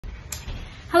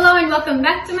Hello and welcome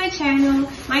back to my channel.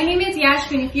 My name is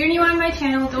Yasvi and if you're new on my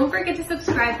channel, don't forget to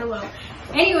subscribe below.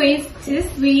 Anyways, this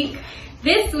week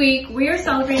we are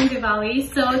celebrating Diwali.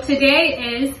 So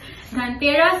today is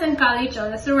Dhanteras and Kali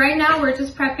Chaudh. So right now we're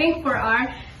just prepping for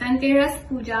our Dhanteras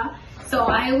puja. So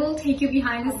I will take you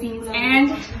behind the scenes and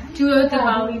do a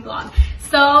Diwali vlog.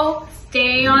 So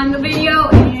stay on the video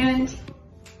and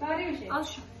I'll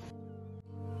show you.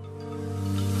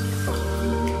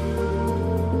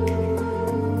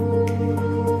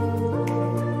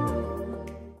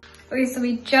 Okay, so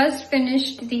we just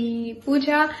finished the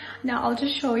puja. Now I'll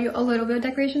just show you a little bit of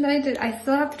decoration that I did. I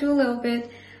still have to do a little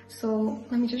bit. So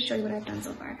let me just show you what I've done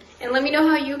so far. And let me know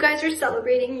how you guys are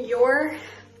celebrating your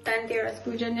Dhanteras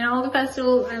puja and all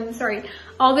the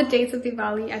all the days of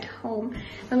Diwali at home.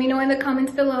 Let me know in the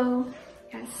comments below.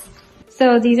 Yes.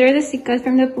 So these are the sikkas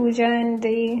from the puja and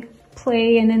they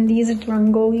play, and then these are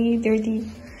rangoli. They're the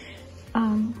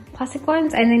plastic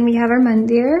ones. And then we have our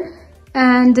mandir.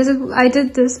 And I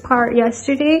did this part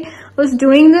yesterday. I was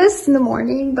doing this in the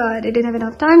morning, but I didn't have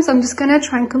enough time, so I'm just gonna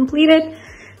try and complete it.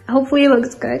 Hopefully it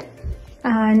looks good.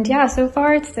 And yeah, so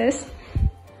far it's this.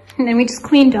 And then we just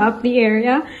cleaned up the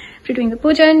area after doing the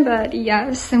pujan, but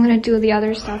yes, I'm gonna do the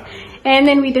other stuff. And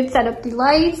then we did set up the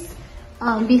lights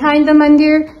behind the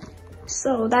mandir.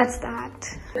 So that's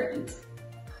that.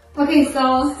 Okay,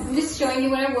 so I'm just showing you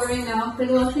what I'm wearing now for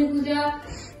the Lakshmi puja.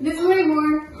 This is what I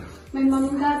wore. My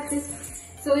mom got this.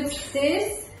 So it's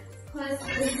this plus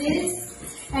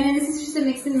this, and then this is just a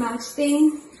mix and match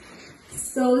thing.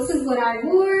 So this is what I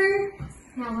wore.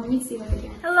 Now let me see what I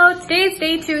get. Hello, today is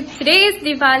day 2. Today is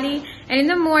Diwali, and in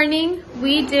the morning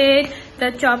we did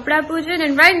the Chopra Pujan,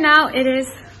 and right now it is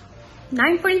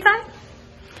 9:45.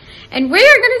 And we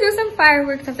are gonna do some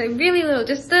fireworks outside, really little,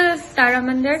 just the Tara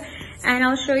Mandir, and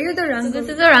I'll show you the rangoli. So this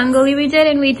is a rangoli we did,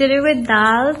 and we did it with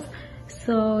dals.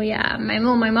 So yeah, my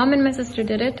mom and my sister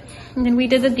did it, and then we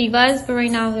did the divas, but right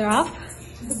now they're off.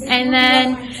 And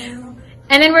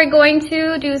then we're going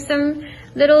to do some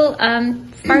little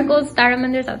sparkles, Tara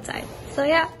Mandirs outside. So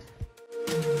yeah.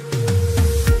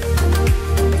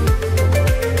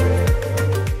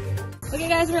 Okay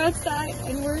guys, we're outside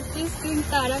and we're just doing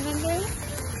Tara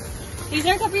Mandirs. These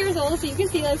are a couple years old, so you can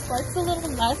see like sparks a little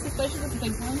less, especially with the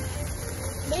big ones.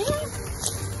 But yeah,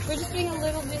 we're just doing a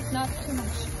little bit, not too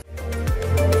much.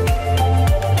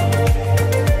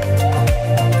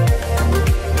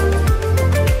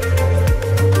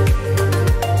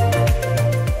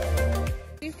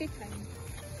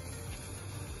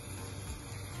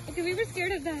 Okay, we were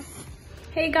scared of that.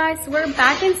 Hey guys, we're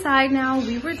back inside now.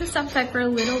 We were just outside for a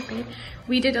little bit.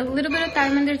 We did a little bit of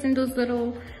Taramandirs in those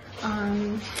little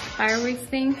fireworks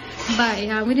thing, but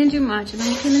yeah, we didn't do much. And then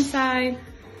we came inside,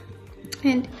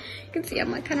 and you can see I'm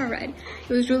like kind of red.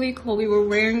 It was really cold. We were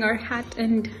wearing our hat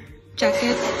and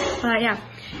jacket, but yeah.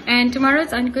 And tomorrow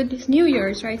is Ankut, it's New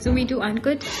Year's, right? So we do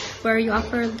Ankut, where you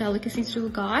offer delicacies to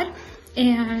God.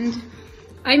 And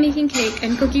I'm making cake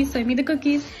and cookies, so I made the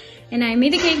cookies and I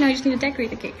made the cake. Now I just need to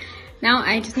decorate the cake. Now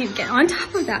I just need to get on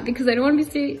top of that because I don't want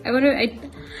to be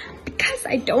because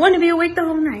I don't want to be awake the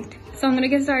whole night. So I'm gonna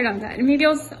get started on that, and maybe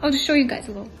I'll just show you guys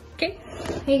a little. Okay?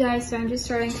 Hey guys, so I'm just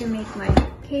starting to make my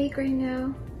cake right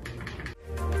now.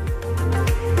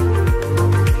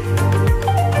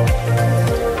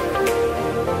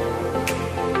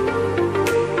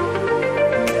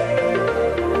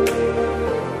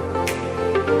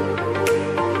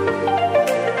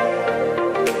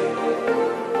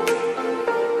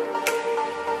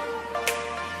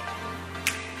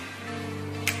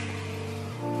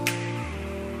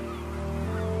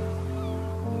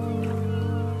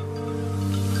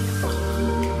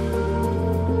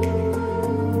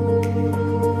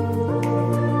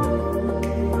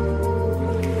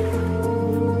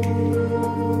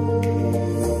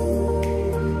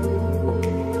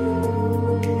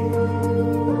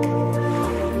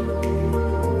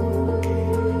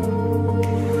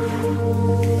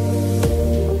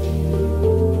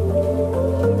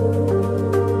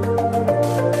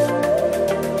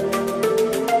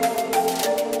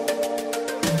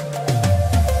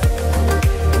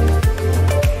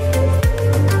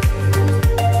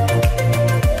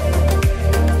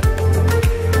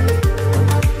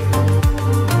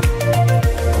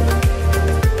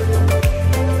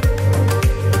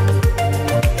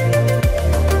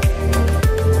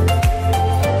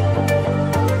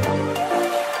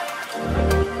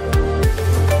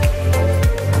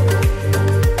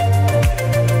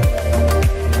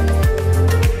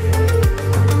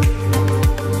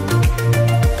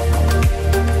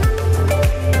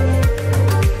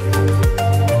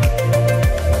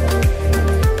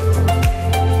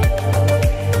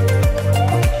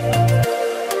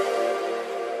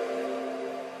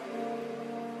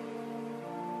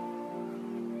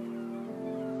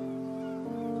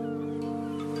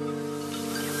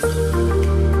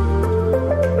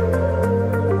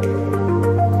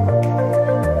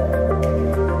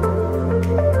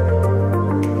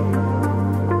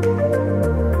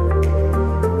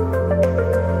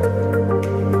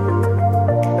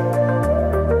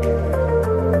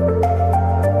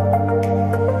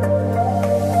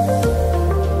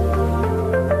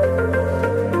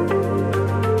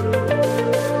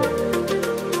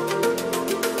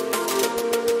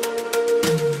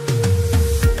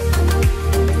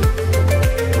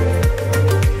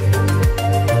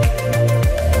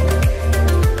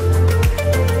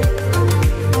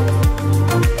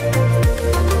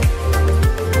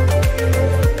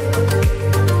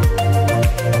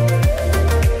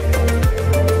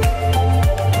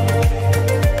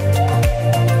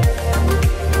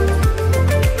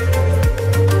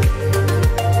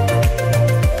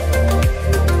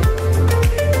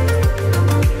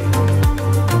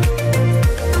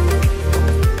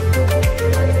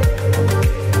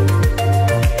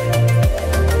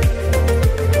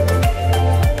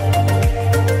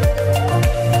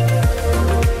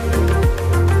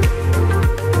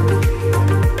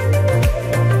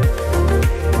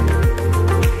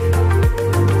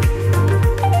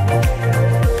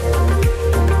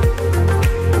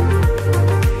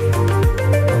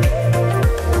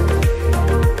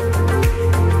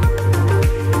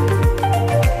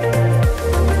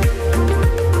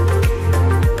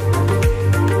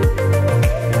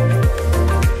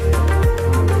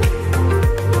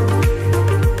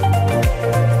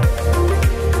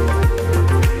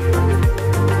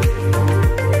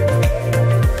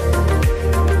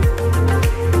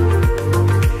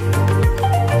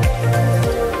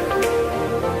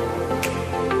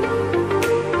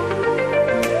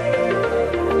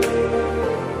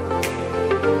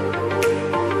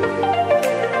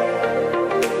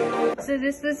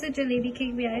 is the jalebi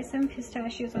cake. We added some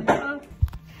pistachios on top.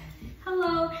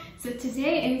 Hello, so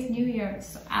today is New Year's.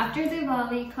 So after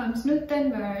Diwali comes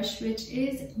Nutan Varsh, which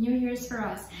is New Year's for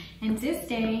us. And this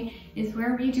day is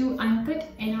where we do Ankut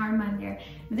in our mandir.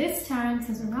 This time,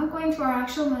 since we're not going to our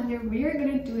actual mandir, we are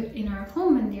going to do it in our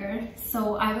home mandir.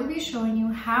 So I will be showing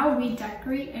you how we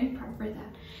decorate and prep for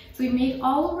that. So we made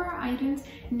all of our items.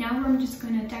 Now we're just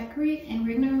going to decorate and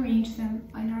we're going to arrange them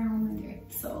in our home mandir.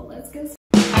 So let's get started.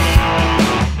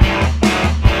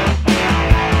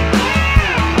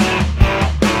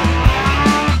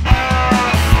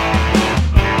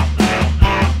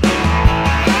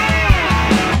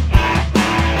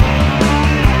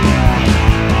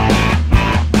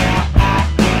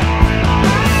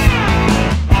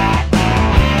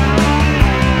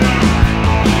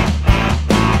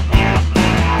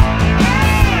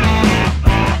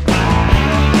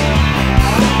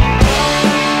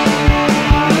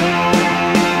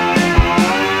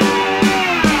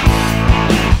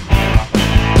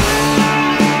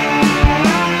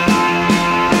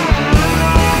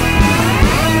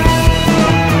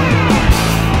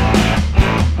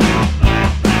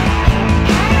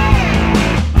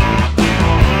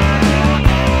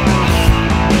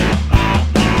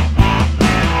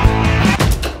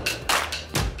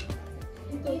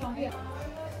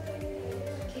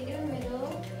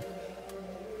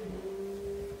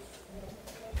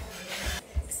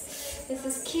 This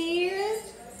is kheer.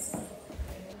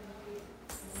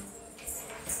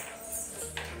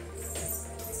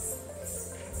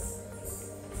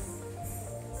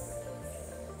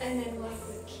 And then we'll have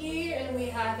the kheer, and we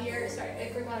have here, sorry,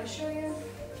 I forgot to show you.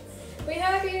 We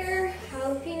have here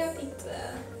jalapeno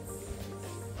pizza.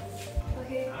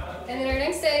 Okay, and then our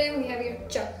next item, we have here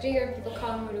chakri, or people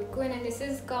call them murukku, and this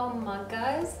is called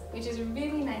magas, which is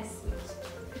really nice sweet.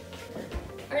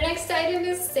 Our next item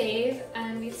is save,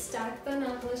 and we've stacked them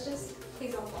up. Let's just,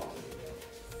 please don't fall.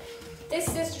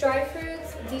 This is dry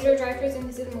fruits. These are dry fruits, and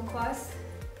this is mukwas.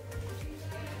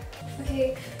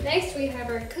 Okay, next we have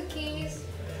our cookies.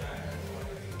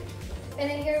 And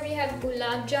then here we have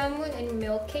gulab jamun and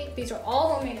milk cake. These are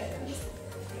all homemade items.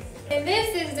 And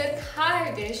this is the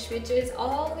Thai dish, which is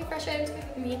all the fresh items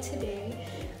we made today.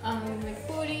 Like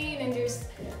puri, and there's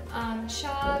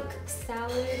chak,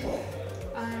 salad,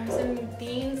 some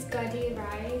beans, gadi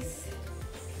rice.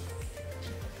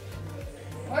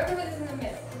 Or put this in the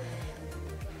middle.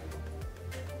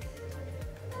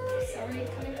 Sorry,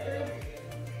 coming through.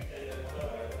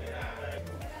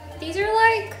 These are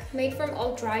like made from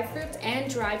all dry fruits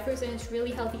and dried fruits, and it's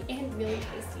really healthy and really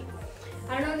tasty.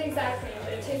 I don't know the exact name,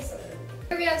 but it tastes so good.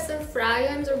 Here we have some fry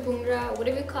yams or bungra,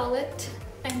 whatever you call it.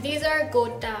 And these are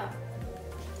gota.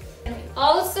 And we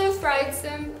also fried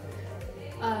some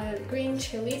green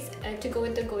chilies to go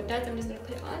with the gotas. I'm just gonna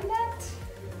put it on that.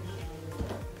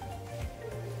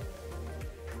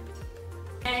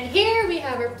 And here we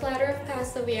have our platter of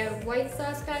pasta. We have white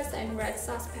sauce pasta and red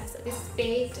sauce pasta. This is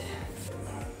baked, and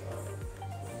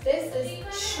this is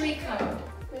shrikand.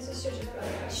 This is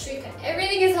shrikand.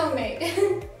 Everything is homemade.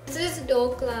 This is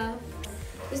dokla.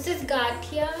 This is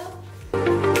gathia.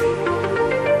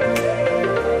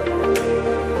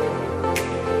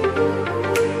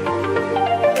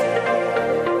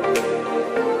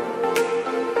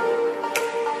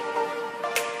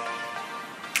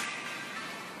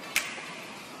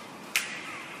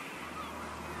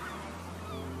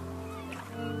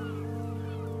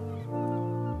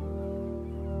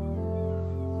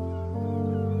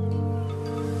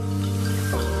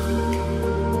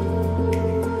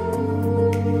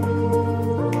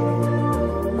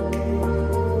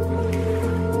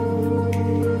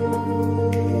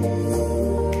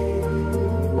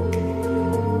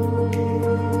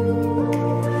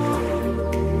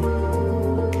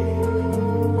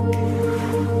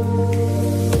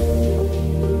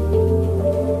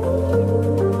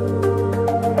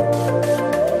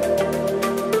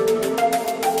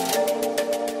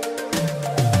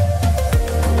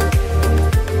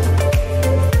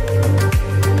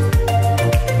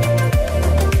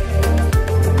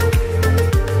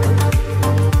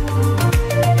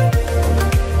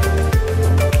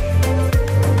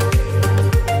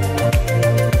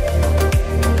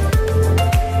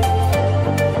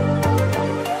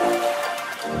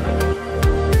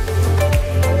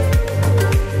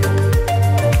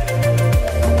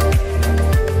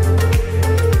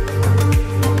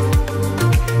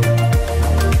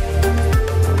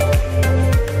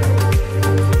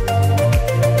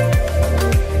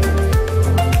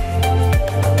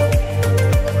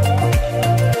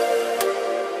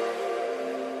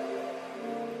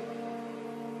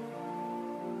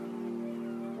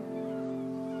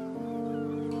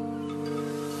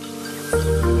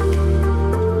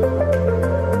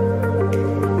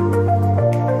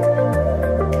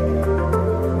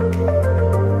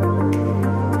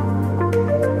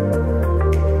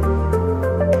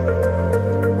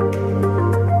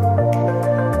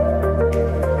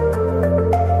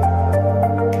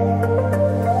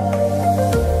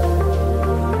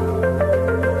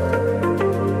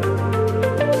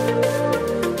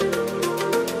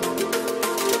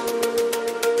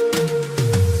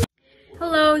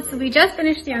 just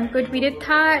finished the food. We did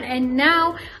that, and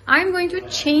now I'm going to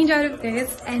change out of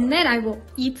this, and then I will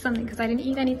eat something because I didn't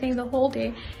eat anything the whole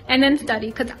day, and then study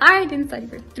because I didn't study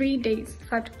for 3 days, so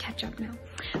I have to catch up now.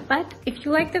 But if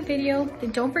you like the video,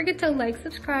 then don't forget to like,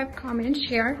 subscribe, comment, and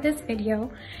share this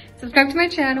video. Subscribe to my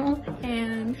channel,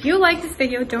 and if you like this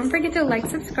video, don't forget to like,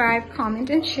 subscribe, comment,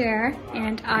 and share,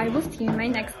 and I will see you in my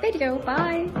next video.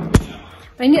 Bye.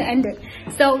 I need to end it.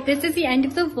 So this is the end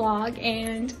of the vlog,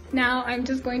 and now I'm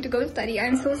just going to go study.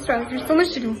 I'm so stressed. There's so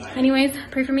much to do. Anyways,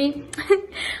 pray for me.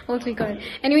 Hopefully good.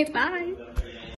 Anyways, bye.